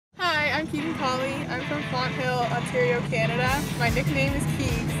I'm Keagin Collie. I'm from Fonthill, Ontario, Canada. My nickname is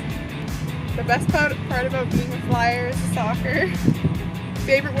Keegs. The best part about being a Flyer is soccer.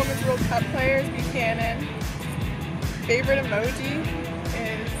 Favorite Women's World Cup player is Buchanan. Favorite emoji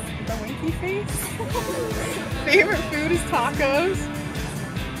is the winky face. Favorite food is tacos.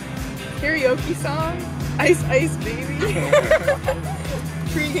 Karaoke song, Ice Ice Baby.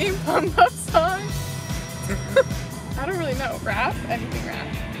 Pre-game pump up song. I don't really know. Rap? Anything rap.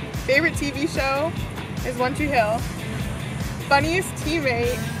 Favorite TV show is One Tree Hill. Funniest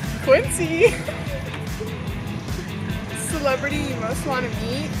teammate, Quincy. Celebrity you most want to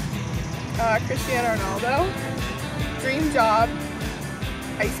meet, Cristiano Ronaldo. Dream job,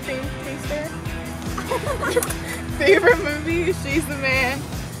 ice cream taster. Favorite movie, She's the Man.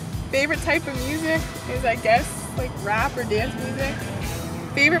 Favorite type of music is, I guess, like rap or dance music.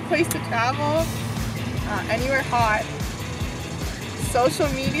 Favorite place to travel, anywhere hot. Social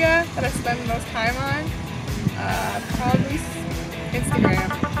media that I spend the most time on, probably Instagram.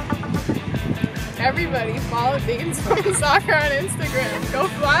 Everybody follow Dayton's Soccer on Instagram. Go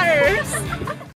Flyers!